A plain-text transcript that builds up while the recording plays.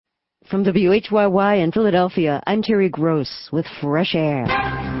From WHYY in Philadelphia, I'm Terry Gross with Fresh Air.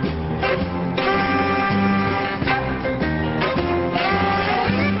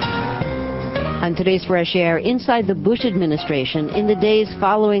 On today's Fresh Air, inside the Bush administration in the days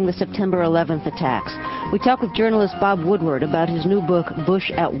following the September 11th attacks. We talk with journalist Bob Woodward about his new book,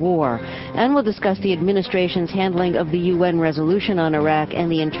 Bush at War, and we'll discuss the administration's handling of the UN resolution on Iraq and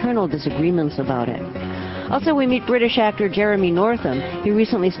the internal disagreements about it. Also, we meet British actor Jeremy Northam. He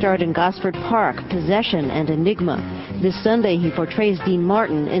recently starred in Gosford Park, Possession, and Enigma. This Sunday, he portrays Dean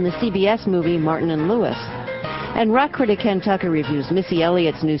Martin in the CBS movie Martin and Lewis. And rock critic Ken Tucker reviews Missy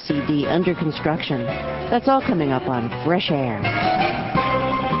Elliott's new CD, Under Construction. That's all coming up on Fresh Air.